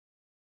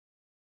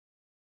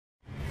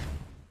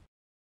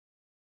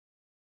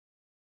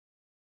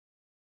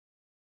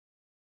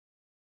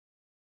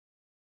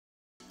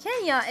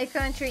Kenya, a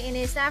country in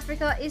East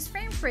Africa, is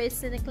famed for its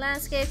scenic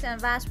landscapes and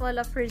vast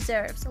wildlife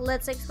preserves.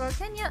 Let's explore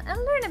Kenya and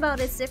learn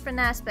about its different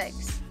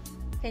aspects.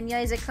 Kenya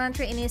is a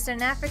country in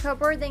Eastern Africa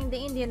bordering the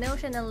Indian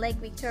Ocean and Lake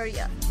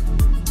Victoria.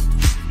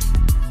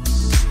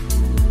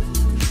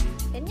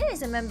 Kenya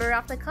is a member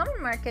of the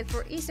Common Market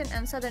for Eastern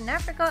and Southern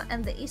Africa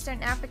and the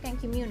Eastern African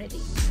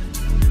Community.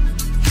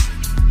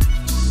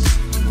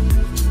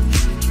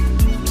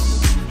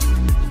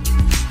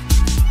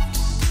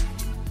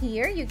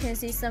 Here you can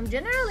see some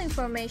general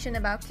information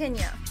about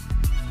Kenya.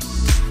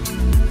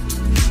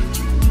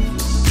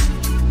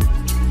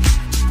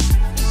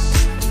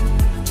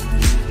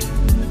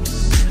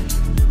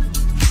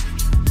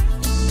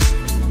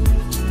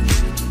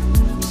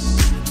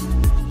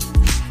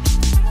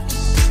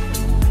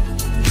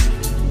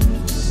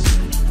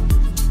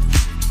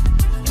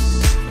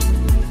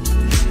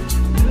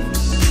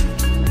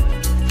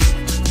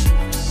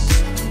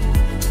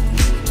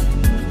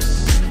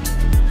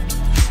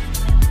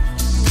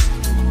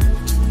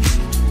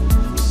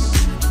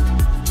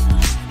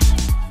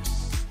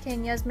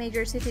 Kenya's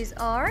major cities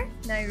are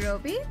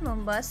Nairobi,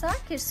 Mombasa,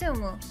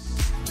 Kisumu.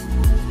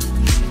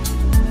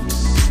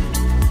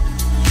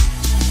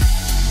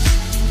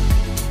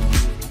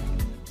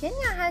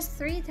 Kenya has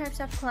three types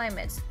of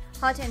climates: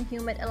 hot and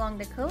humid along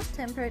the coast,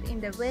 temperate in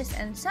the west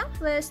and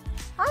southwest,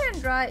 hot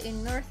and dry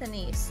in north and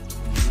east.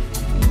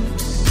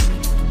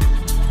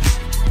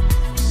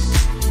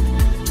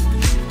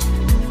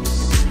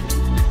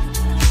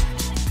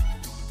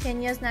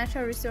 Kenya's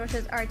natural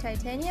resources are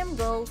titanium,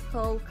 gold,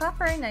 coal,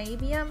 copper,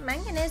 niobium,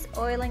 manganese,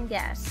 oil, and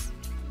gas.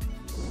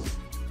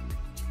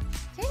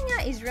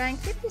 Kenya is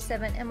ranked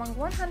 57 among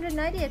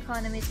 190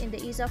 economies in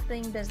the ease of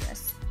doing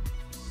business.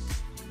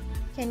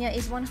 Kenya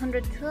is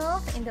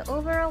 112th in the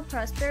overall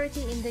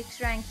prosperity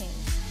index ranking.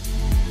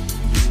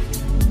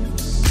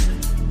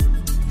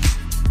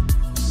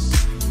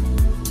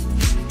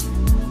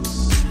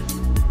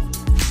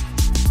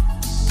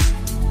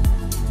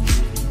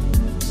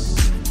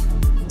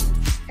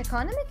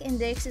 Economic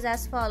index is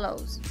as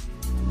follows.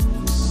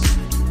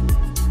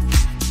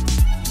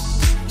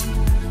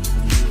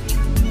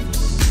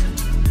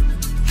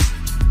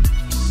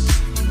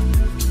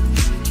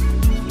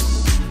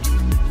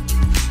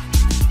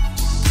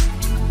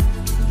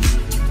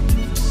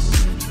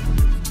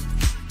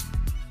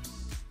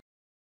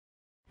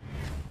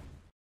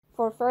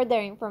 For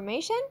further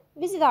information,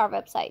 visit our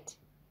website.